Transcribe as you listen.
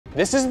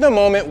This is the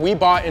moment we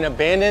bought an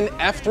abandoned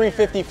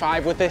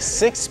F355 with a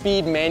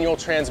 6-speed manual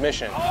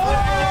transmission.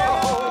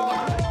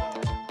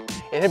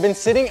 It had been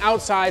sitting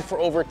outside for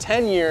over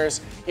 10 years,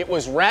 it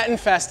was rat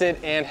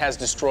infested and has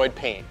destroyed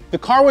paint. The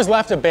car was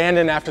left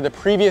abandoned after the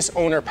previous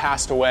owner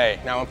passed away.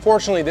 Now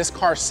unfortunately this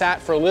car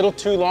sat for a little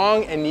too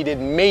long and needed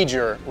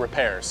major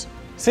repairs.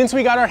 Since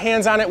we got our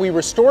hands on it, we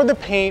restored the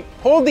paint,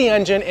 pulled the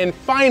engine, and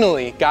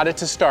finally got it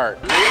to start.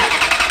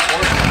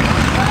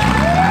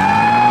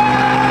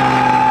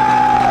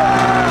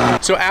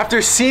 So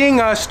after seeing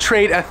us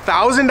trade a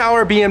 $1,000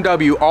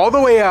 BMW all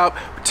the way up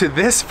to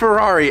this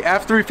Ferrari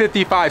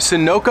F355,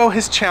 Sunoco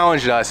has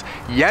challenged us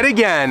yet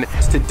again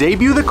to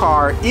debut the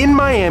car in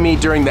Miami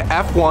during the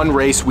F1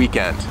 race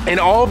weekend. And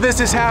all of this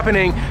is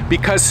happening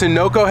because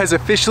Sunoco has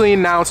officially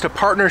announced a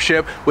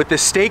partnership with the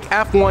Stake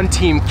F1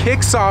 team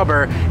Kick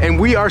Sauber, and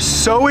we are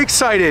so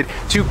excited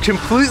to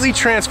completely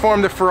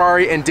transform the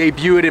Ferrari and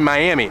debut it in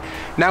Miami.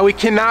 Now we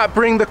cannot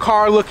bring the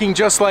car looking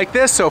just like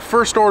this, so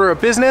first order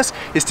of business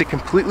is to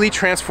completely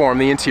transform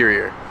the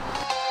interior.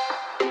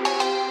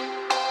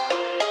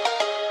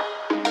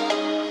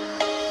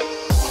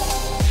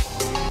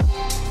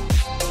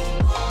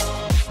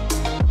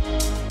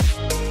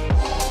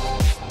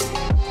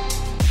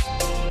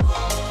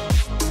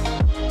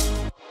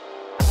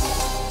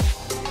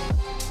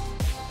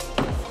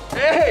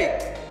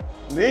 Hey!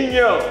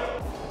 Niño!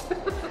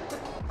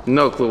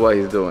 No clue what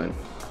he's doing.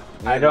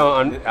 I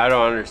don't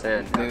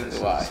understand.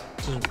 Why?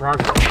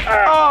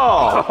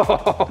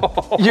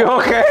 Oh! You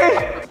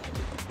okay?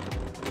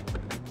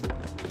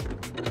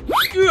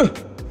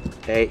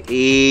 Hey,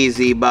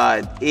 easy,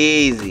 bud.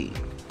 Easy.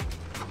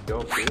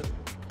 Don't see it.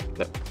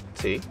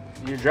 See?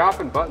 You're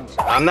dropping buttons.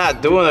 I'm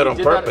not doing it on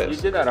purpose.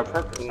 You did that on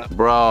purpose.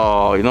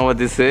 Bro, you know what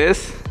this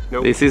is?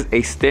 Nope. This is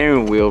a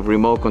steering wheel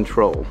remote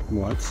control.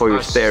 What? For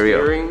your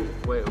stereo.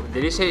 Wait,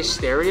 did he say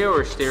stereo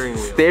or steering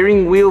wheel?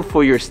 Steering wheel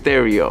for your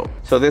stereo.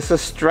 So there's a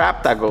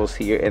strap that goes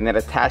here and it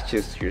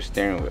attaches to your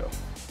steering wheel.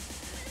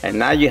 And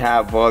now you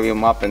have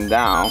volume up and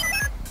down.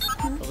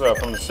 Was that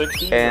from the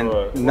 60s? And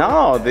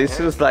no, this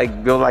is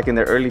like built like in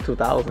the early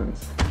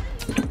 2000s.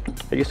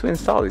 I used to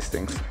install these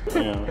things.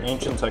 Yeah,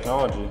 ancient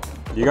technology.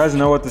 Do you guys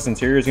know what this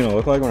interior is gonna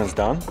look like when it's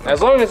done?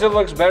 As long as it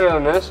looks better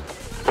than this.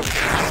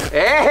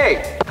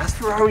 Hey! That's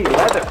Ferrari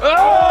leather.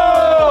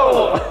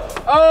 Oh!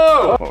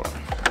 Oh!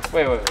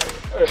 Wait.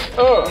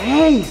 Oh!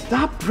 Hey,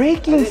 stop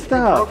breaking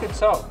stuff. It broke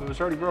itself. It was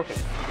already broken.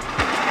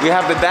 We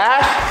have the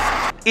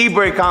dash,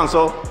 e-brake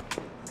console,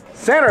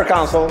 center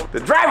console, the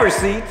driver's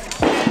seat,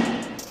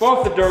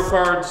 Both the door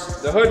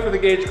cards, the hood for the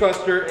gauge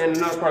cluster, and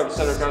another part of the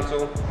center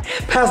console.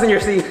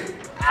 passenger seat.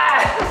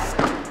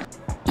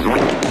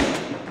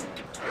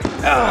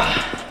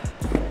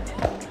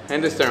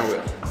 And the steering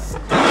wheel.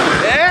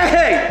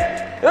 Hey!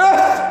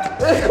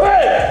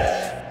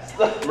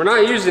 We're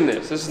not using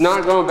this. This is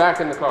not going back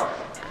in the car.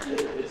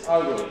 It's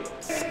ugly.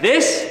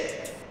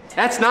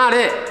 That's not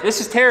it. This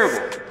is terrible.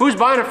 Who's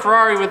buying a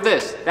Ferrari with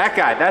this? That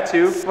guy, that's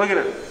who. Look at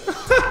him.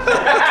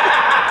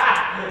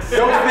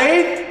 No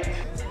faith?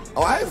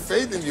 Oh, I have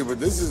faith in you, but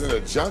this isn't a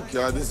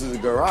junkyard, this is a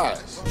garage.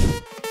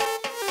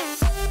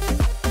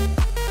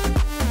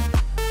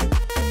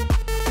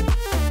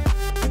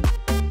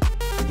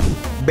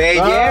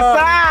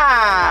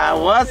 Belleza!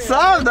 What's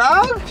up,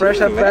 dog? Fresh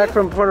up back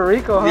from Puerto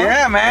Rico, huh?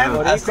 Yeah, man.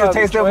 I still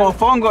taste the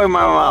mofongo in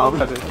my mouth.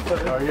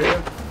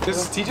 This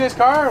is TJ's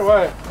car or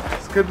what?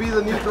 This could be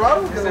the new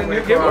throtl.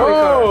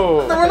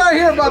 Whoa! We're not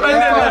here about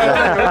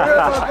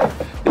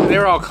this. They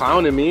were all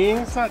clowning me.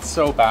 It's not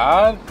so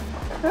bad.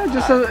 Yeah,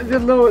 just a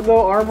little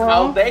armor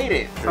on.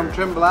 Outdated. Some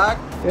trim black.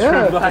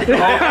 Yeah.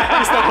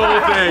 Just the whole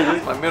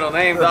thing. My middle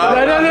name, dog.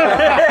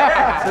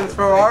 No. Since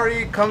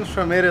Ferrari comes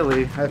from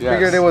Italy, I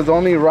figured it was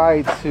only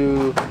right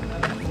to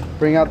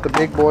bring out the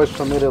big boys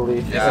from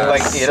Italy. This is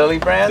like Italy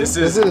brand? This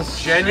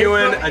is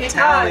genuine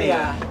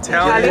Italian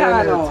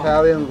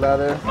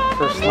leather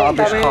for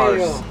snobbish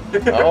cars.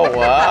 Oh,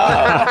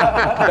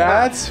 wow.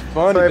 That's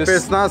funny. So if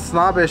it's not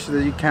snobbish,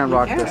 then you can't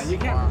rock this. You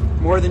can.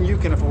 More than you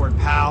can afford,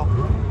 pal.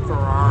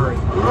 Ferrari.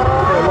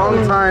 For a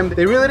long time,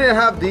 they really didn't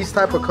have these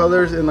type of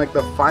colors in like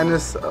the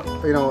finest,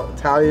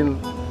 Italian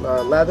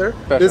leather.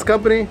 This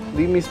company,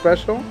 Leave Me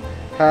Special,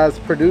 has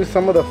produced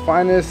some of the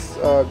finest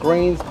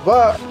grains,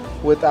 but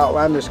with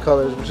outlandish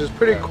colors, which is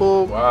pretty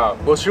cool. Wow.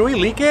 Well, should we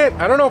leak it?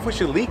 I don't know if we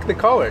should leak the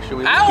color. Should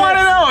we? I want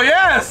to know,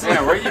 yes!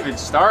 Yeah, where do you even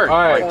start? All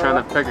right. Like trying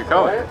to pick a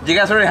color. Do you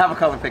guys already have a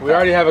color picked We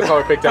already have a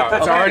color picked out.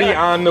 It's already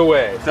on the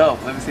way. So,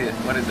 let me see it.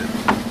 What is it?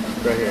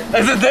 Right here.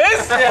 Is it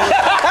this?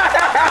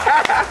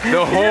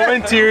 The whole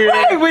interior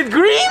Wait, with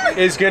green?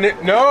 is gonna.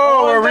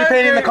 No, we're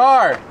repainting the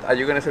car. Are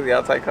you gonna say the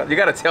outside color? You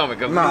gotta tell me.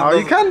 No,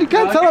 you can't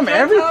tell them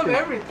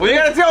everything. Well, you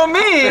gotta tell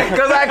me,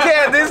 because I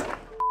can't. This.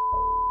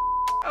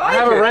 I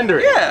have a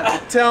rendering. Yeah.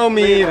 Tell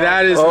me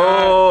that is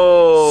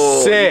Oh,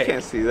 not sick. You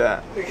can't see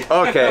that.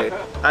 Okay.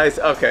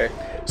 Okay.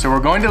 So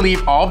we're going to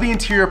leave all the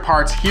interior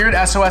parts here at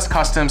SOS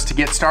Customs to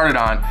get started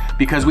on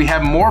because we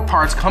have more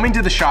parts coming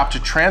to the shop to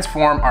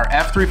transform our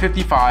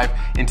F355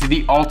 into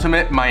the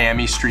ultimate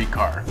Miami street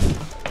car.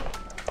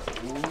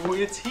 Ooh,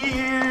 it's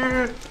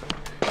here.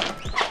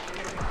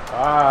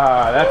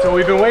 Ah, that's what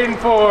we've been waiting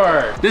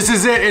for. This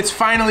is it, it's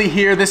finally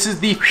here. This is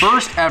the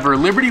first ever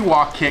Liberty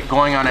Walk kit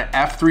going on an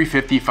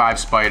F355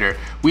 Spider.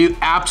 We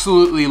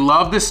absolutely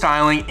love the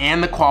styling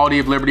and the quality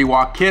of Liberty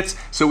Walk kits,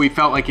 so we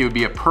felt like it would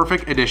be a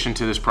perfect addition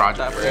to this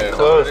project.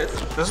 Close.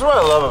 This is what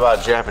I love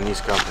about Japanese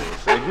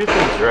companies. They do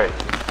things right.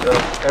 So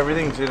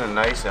everything's in a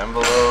nice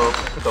envelope.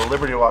 Put the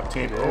Liberty Walk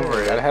tape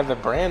over it. Gotta have the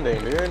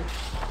branding, dude.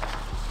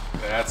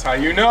 That's how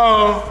you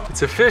know.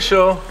 It's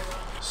official.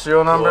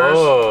 Serial numbers.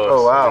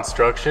 Oh wow.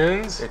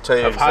 Instructions. They tell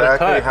you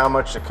exactly how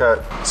much to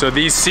cut. So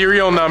these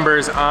serial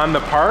numbers on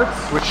the parts,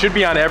 which should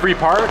be on every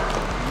part,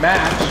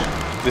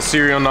 match the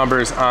serial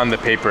numbers on the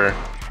paper.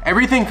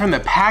 Everything from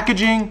the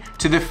packaging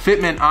to the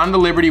fitment on the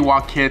Liberty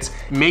Walk kits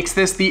makes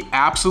this the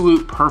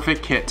absolute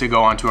perfect kit to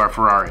go onto our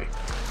Ferrari.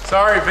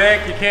 Sorry,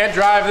 Vic, you can't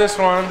drive this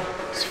one.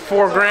 It's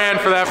 $4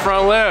 grand for that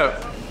front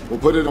lip. We'll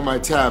put it on my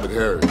tab at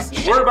Harris.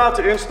 We're about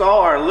to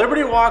install our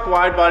Liberty Walk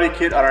wide body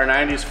kit on our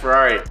 90s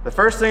Ferrari. The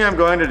first thing I'm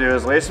going to do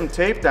is lay some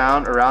tape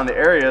down around the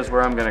areas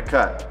where I'm going to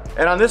cut.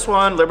 And on this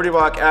one, Liberty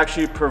Walk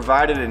actually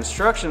provided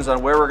instructions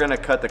on where we're going to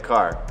cut the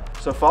car.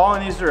 So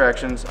following these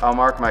directions, I'll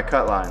mark my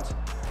cut lines.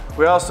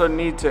 We also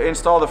need to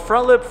install the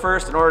front lip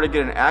first in order to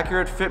get an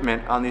accurate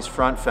fitment on these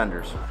front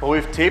fenders. Well,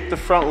 we've taped the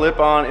front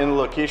lip on in the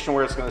location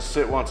where it's going to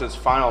sit once it's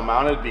final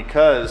mounted,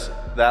 because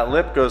that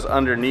lip goes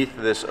underneath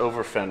this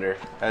over fender,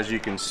 as you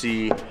can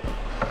see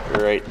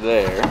right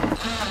there.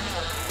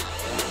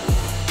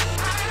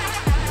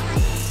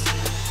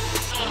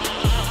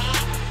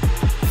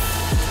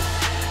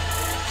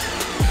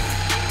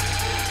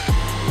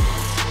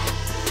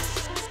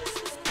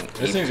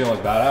 This thing's gonna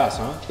look badass,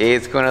 huh?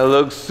 It's gonna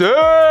look sick!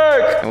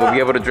 And we'll be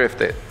able to drift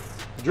it.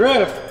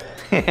 Drift?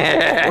 What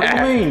do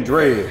you mean,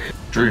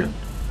 drift? Drift?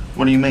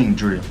 What do you mean,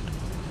 drift?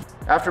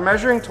 After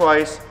measuring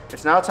twice,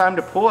 it's now time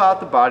to pull out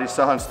the body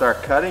saw and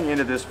start cutting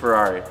into this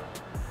Ferrari.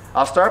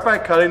 I'll start by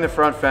cutting the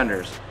front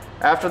fenders.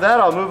 After that,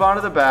 I'll move on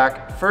to the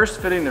back,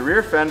 first fitting the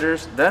rear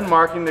fenders, then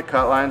marking the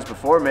cut lines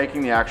before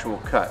making the actual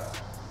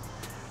cut.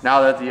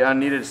 Now that the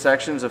unneeded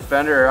sections of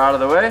fender are out of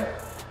the way,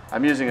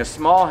 I'm using a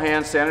small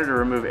hand sander to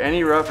remove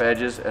any rough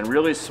edges and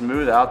really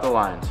smooth out the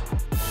lines.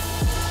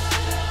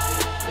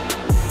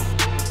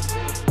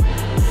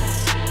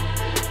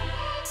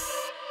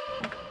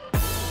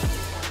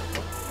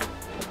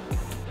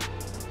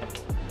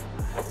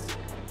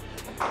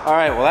 All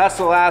right, well, that's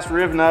the last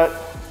rib nut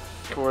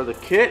for the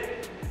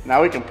kit.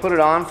 Now we can put it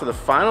on for the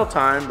final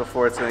time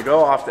before it's gonna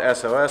go off to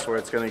SOS, where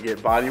it's gonna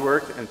get body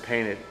worked and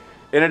painted.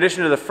 In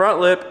addition to the front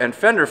lip and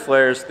fender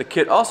flares, the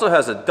kit also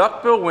has a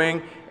duckbill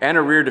wing and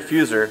a rear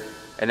diffuser,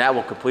 and that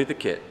will complete the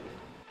kit.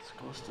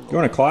 You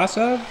want a class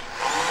ab?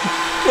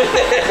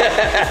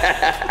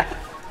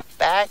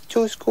 Back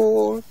to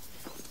school.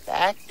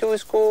 Back to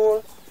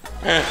school.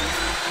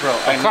 Bro,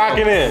 I'm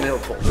clocking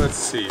in. Let's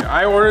see.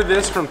 I ordered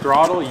this from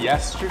Throtl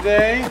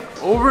yesterday.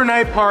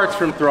 Overnight parts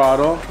from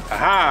Throtl.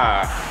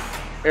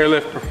 Aha!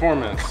 Airlift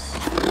performance.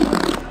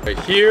 Right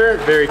here,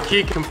 very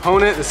key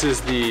component. This is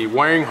the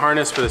wiring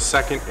harness for the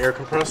second air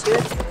compressor.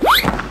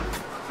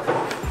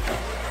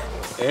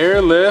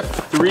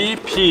 Airlift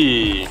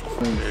 3P.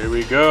 There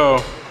we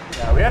go.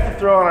 Yeah, we have to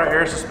throw on our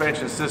air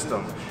suspension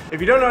system. If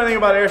you don't know anything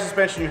about air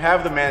suspension, you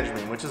have the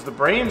management, which is the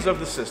brains of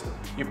the system.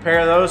 You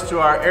pair those to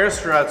our air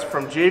struts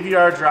from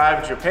JVR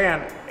Drive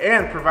Japan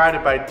and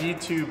provided by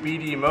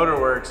D2BD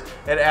Motorworks.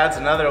 It adds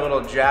another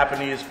little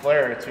Japanese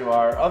flair to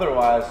our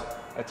otherwise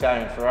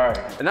Italian Ferrari.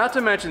 And not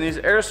to mention, these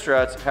air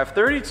struts have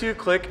 32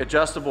 click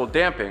adjustable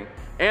damping,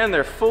 and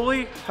they're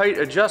fully height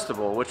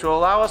adjustable, which will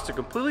allow us to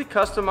completely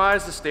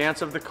customize the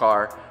stance of the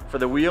car for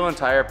the wheel and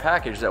tire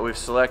package that we've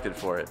selected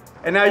for it.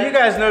 And now you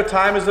guys know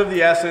time is of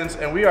the essence,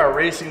 and we are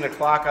racing the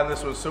clock on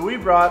this one. So we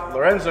brought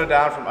Lorenzo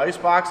down from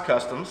Icebox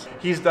Customs.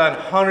 He's done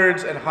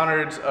hundreds and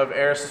hundreds of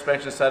air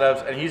suspension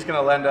setups, and he's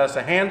gonna lend us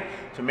a hand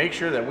to make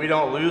sure that we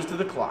don't lose to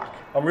the clock.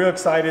 I'm real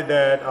excited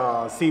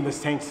that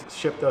Siemens Tanks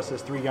shipped us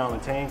this 3-gallon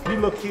tank. If you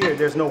look here,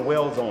 there's no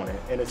welds on it,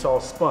 and it's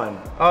all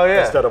spun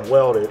instead of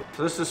welded.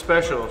 So this is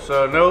special.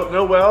 So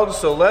no welds,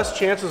 so less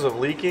chances of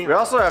leaking. We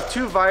also have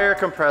 2 Viair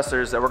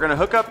compressors that we're gonna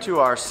hook up to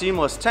our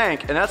seamless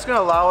tank, and that's gonna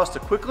allow us to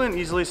quickly and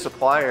easily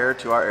supply air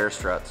to our air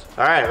struts.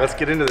 All right, let's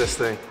get into this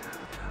thing.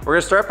 We're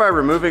gonna start by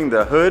removing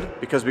the hood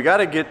because we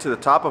gotta get to the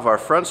top of our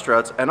front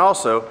struts, and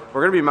also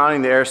we're gonna be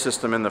mounting the air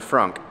system in the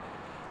front.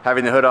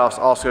 Having the hood off is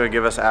also going to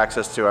give us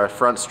access to our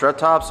front strut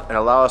tops and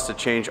allow us to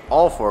change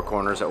all 4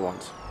 corners at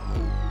once.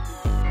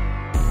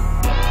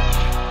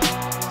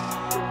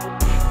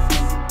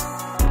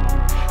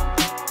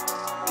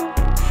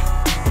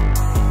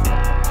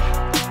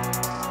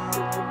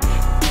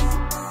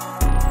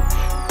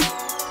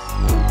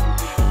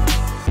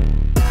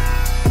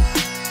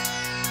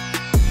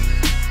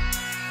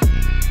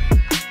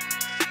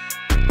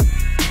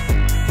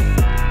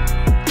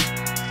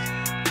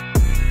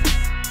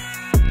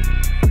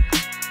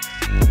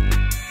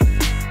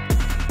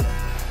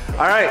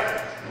 All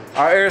right,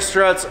 our air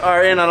struts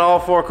are in on all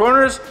 4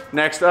 corners.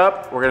 Next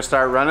up, we're gonna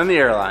start running the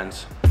air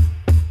lines.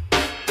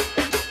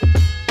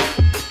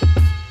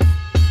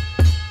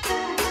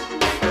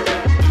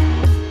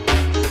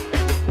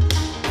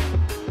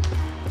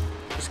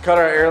 cut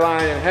our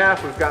airline in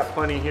half. We've got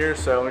plenty here,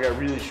 so we got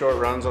really short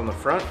runs on the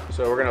front.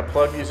 So we're gonna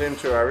plug these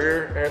into our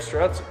rear air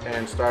struts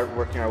and start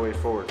working our way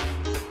forward.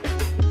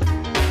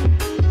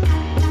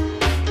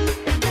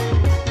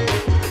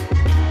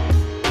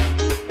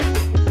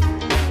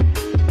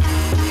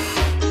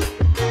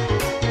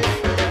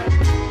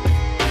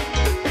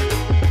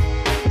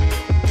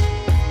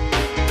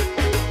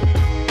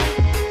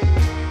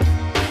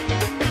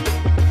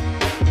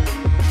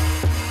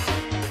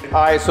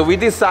 All right, so we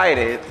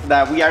decided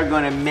that we are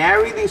gonna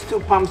marry these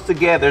two pumps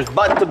together,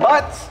 butt to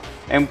butts.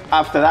 And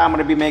after that, I'm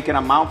gonna be making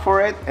a mount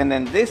for it. And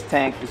then this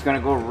tank is gonna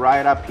go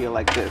right up here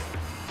like this.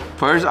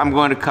 First, I'm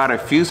going to cut a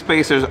few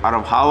spacers out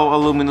of hollow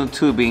aluminum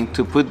tubing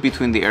to put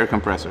between the air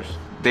compressors.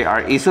 They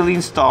are easily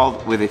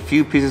installed with a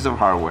few pieces of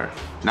hardware.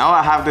 Now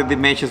I have the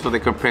dimensions for the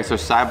compressor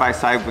side by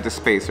side with the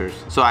spacers,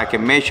 so I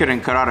can measure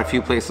and cut out a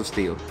few plates of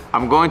steel.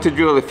 I'm going to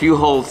drill a few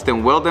holes,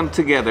 then weld them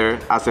together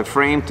as a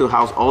frame to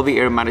house all the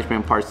air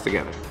management parts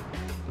together.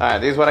 All right,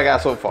 this is what I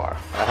got so far.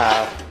 I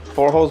have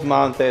 4 holes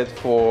mounted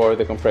for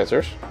the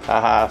compressors.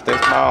 I have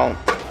this mount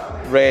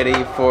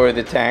ready for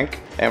the tank.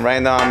 And right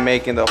now I'm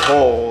making the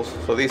holes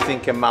so this thing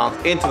can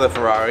mount into the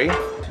Ferrari.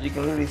 You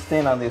can really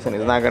stand on this and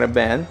it's not gonna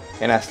bend.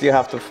 And I still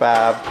have to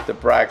fab the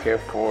bracket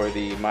for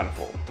the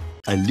manifold.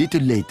 A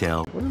little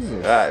later. What is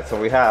it? All right, so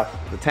we have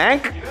the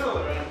tank,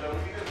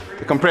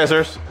 the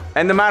compressors,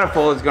 and the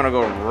manifold is gonna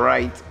go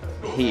right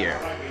here,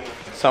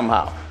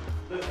 somehow.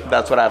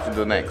 That's what I have to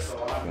do next.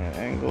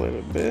 Angle it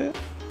a bit.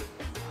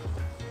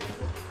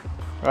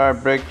 All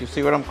right, Brick, you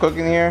see what I'm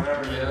cooking here?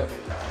 Yeah.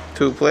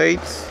 2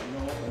 plates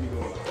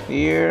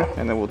here,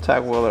 and then we'll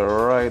tack weld it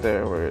right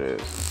there where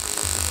it is.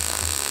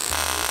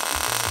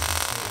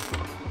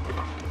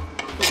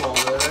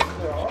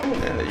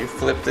 And then you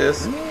flip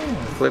this, and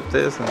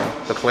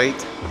the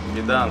plate,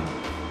 you're done.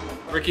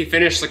 Ricky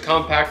finished the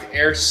compact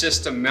air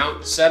system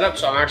mount setup,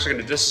 so I'm actually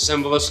going to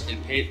disassemble this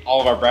and paint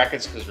all of our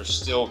brackets because they're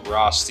still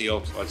raw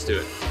steel, so let's do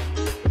it.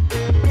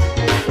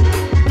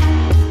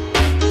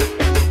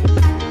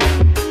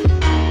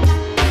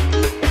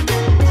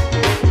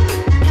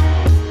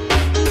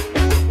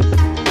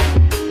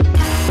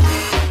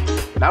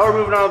 Now we're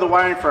moving on to the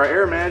wiring for our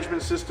air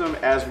management system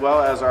as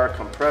well as our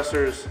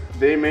compressors.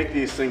 They make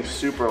these things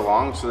super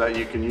long so that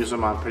you can use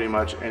them on pretty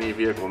much any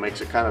vehicle. It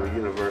makes it kind of a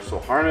universal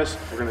harness.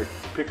 We're gonna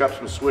pick up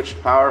some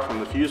switched power from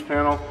the fuse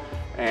panel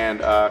and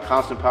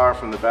constant power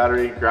from the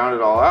battery, ground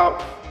it all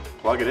out,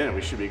 plug it in, and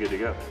we should be good to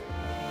go.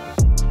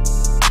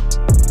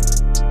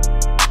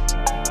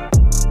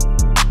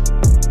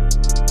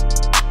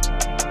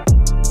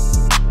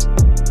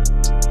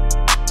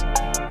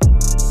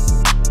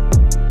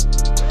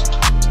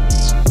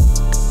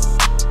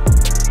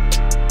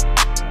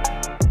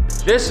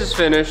 This is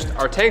finished,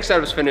 our tank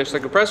setup's finished, the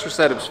compressor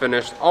setup's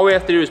finished. All we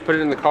have to do is put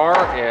it in the car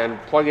and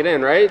plug it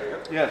in, right?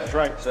 Yeah, that's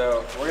right.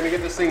 So we're gonna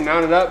get this thing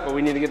mounted up, but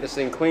we need to get this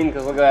thing clean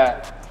because look at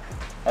that.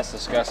 That's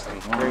disgusting.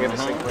 We're gonna get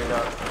this thing cleaned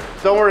up.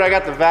 Don't worry, I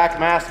got the Vac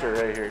Master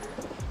right here.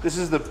 This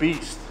is the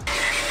beast.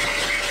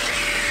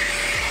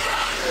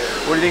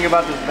 What do you think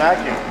about this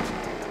vacuum?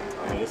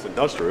 I mean, it's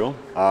industrial.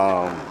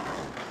 Man,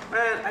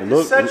 I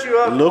just set you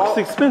up looks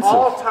expensive.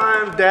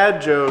 All-time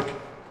dad joke,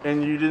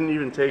 and you didn't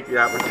even take the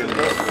opportunity.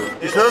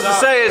 You're supposed to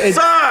say it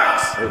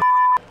sucks!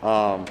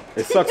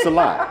 It sucks a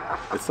lot.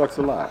 It sucks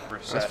a lot. I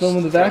was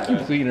filming the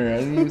vacuum cleaner. I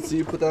didn't even see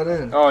you put that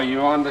in. Oh, you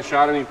on the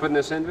shot of me putting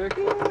this in, Vic?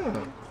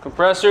 Yeah.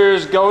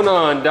 Compressors going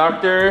on,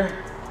 doctor.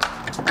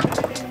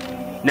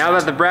 Now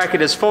that the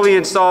bracket is fully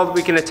installed,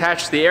 we can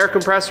attach the air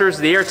compressors,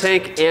 the air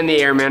tank, and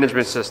the air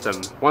management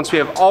system. Once we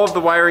have all of the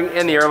wiring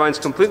and the airlines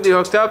completely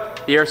hooked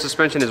up, the air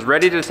suspension is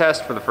ready to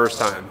test for the first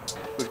time.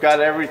 We've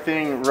got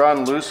everything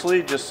run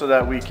loosely just so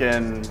that we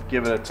can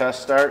give it a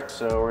test start.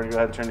 So we're gonna go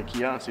ahead and turn the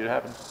key on and see what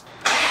happens.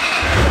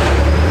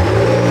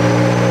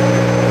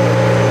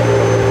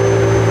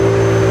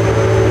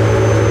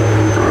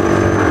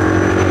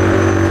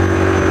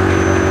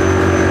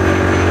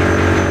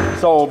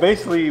 So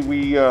basically,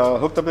 we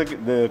hooked up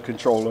the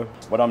controller.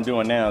 What I'm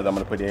doing now is I'm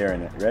gonna put the air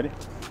in it. You ready?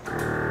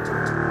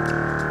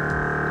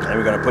 And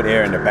we're gonna put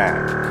air in the back.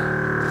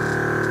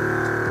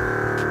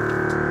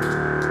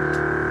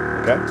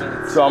 Okay?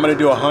 So I'm gonna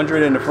do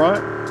 100 in the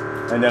front,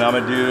 and then I'm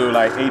gonna do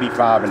like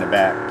 85 in the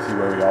back, see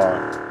where we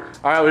are.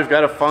 All right, we've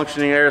got a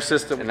functioning air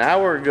system, and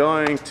now we're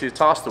going to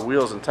toss the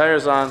wheels and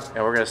tires on,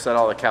 and we're gonna set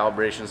all the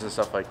calibrations and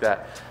stuff like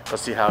that.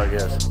 Let's see how it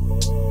goes.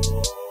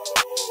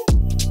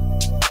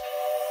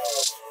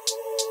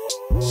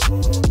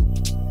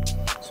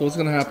 So what's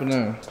gonna happen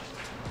now?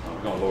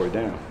 We're gonna lower it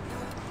down.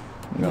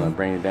 We're gonna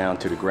bring it down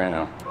to the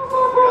ground.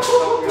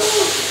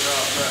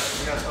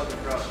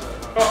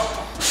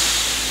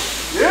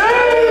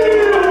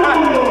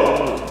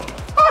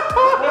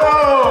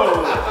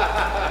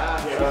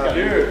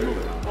 Dude.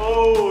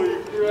 Holy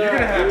crap. You're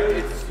gonna have,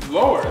 it's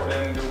lower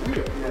than the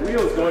wheel. The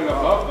wheel's going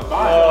above the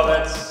body. Oh,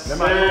 that's sick.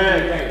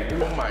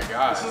 Oh my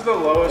God. This is the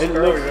lowest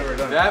curve we've ever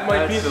done. That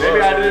might be the lowest.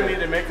 Maybe I didn't need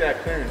to make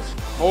that clearance.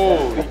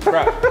 Holy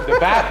crap. The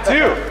back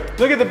too.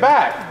 Look at the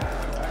back.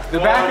 The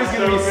back is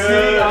gonna be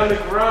sitting on the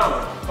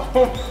ground.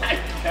 Oh my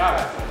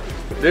God.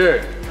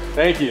 Dude,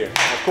 Thank you.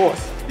 Of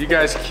course. You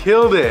guys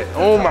killed it.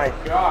 Oh my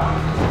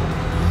God.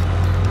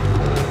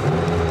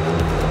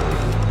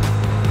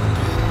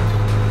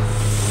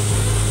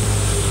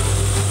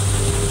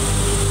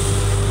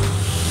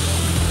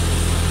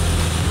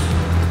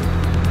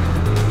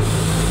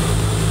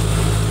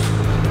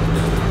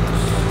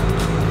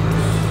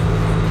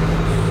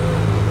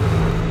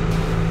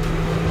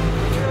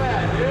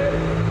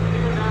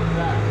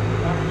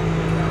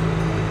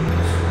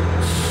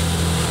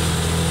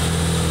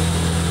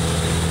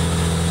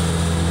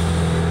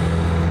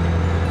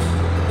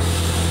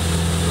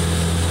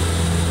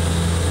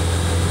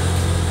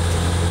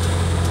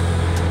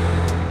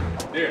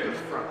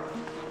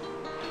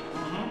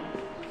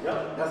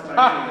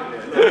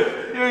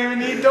 You don't even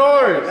need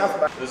doors.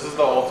 This is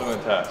the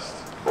ultimate test.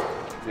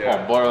 Yeah.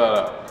 Come on, blur that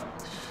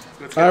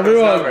up.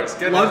 Everyone,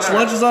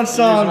 lunch is on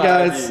Sean,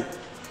 guys.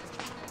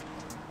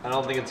 I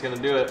don't think it's gonna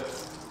do it.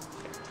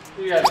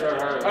 You guys are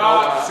hurt.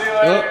 Oh, see you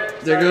later. Oh,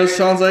 there goes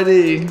Sean's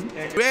ID.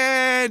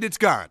 And it's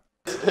gone.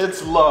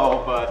 It's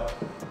low, but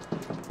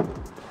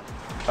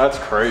that's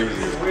crazy.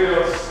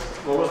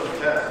 What was the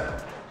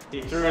test?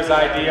 He threw his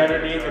ID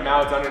underneath and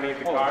now it's underneath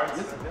the cards.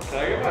 Can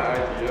I get my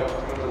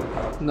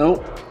ID?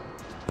 Nope.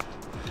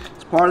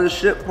 It's part of the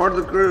ship, part of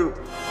the crew.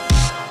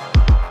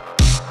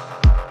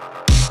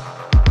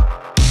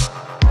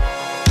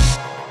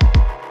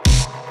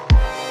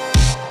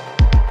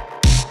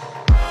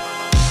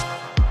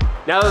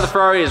 Now that the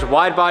Ferrari is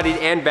wide-bodied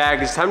and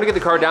bagged, it's time to get the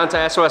car down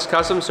to SOS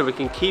Custom so we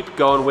can keep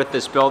going with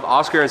this build.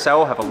 Oscar and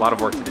Saul have a lot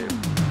of work to do.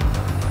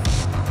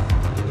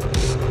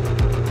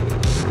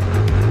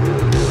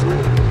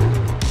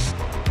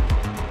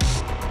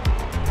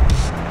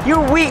 Here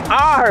we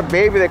are,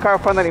 baby. The car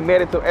finally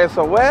made it to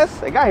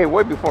SOS. It got here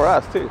way before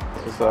us, too.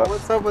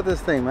 What's up with this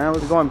thing, man?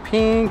 We're going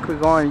pink, we're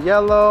going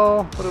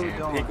yellow. What are we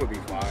doing? Pink would be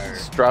fire.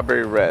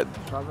 Strawberry red.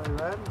 Strawberry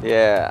red?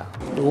 Yeah.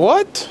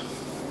 What?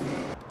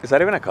 Is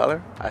that even a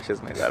color? I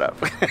just made that up.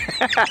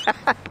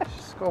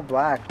 Just go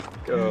black.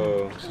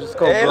 Just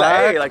go Hey,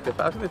 black. like the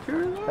Fast and the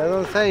Furious? That's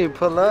what I'm saying. You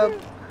pull up.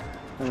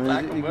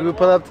 And you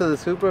pull up to the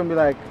Supra and be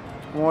like,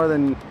 more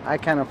than I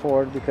can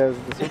afford because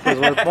the Supra's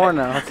worth more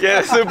now.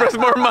 Yeah, Supra's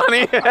more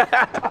money.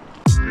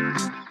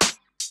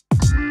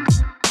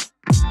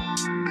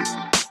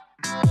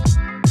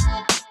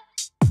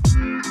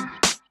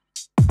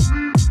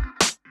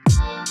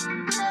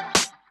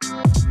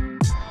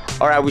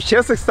 All right, we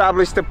just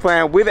established the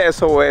plan with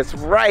SOS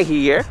right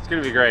here. It's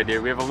gonna be great,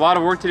 dude. We have a lot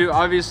of work to do,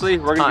 obviously.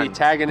 We're gonna be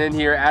tagging in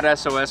here at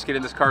SOS,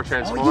 getting this car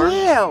transformed. Oh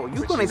yeah,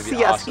 you're gonna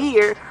see us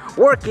here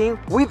working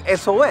with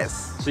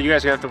SOS. So you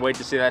guys are gonna have to wait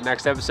to see that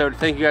next episode.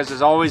 Thank you guys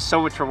as always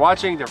so much for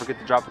watching. Don't forget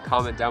to drop a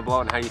comment down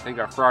below on how you think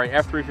our Ferrari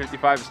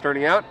F355 is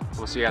turning out.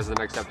 We'll see you guys in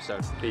the next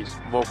episode. Peace.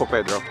 Vote for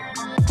Pedro.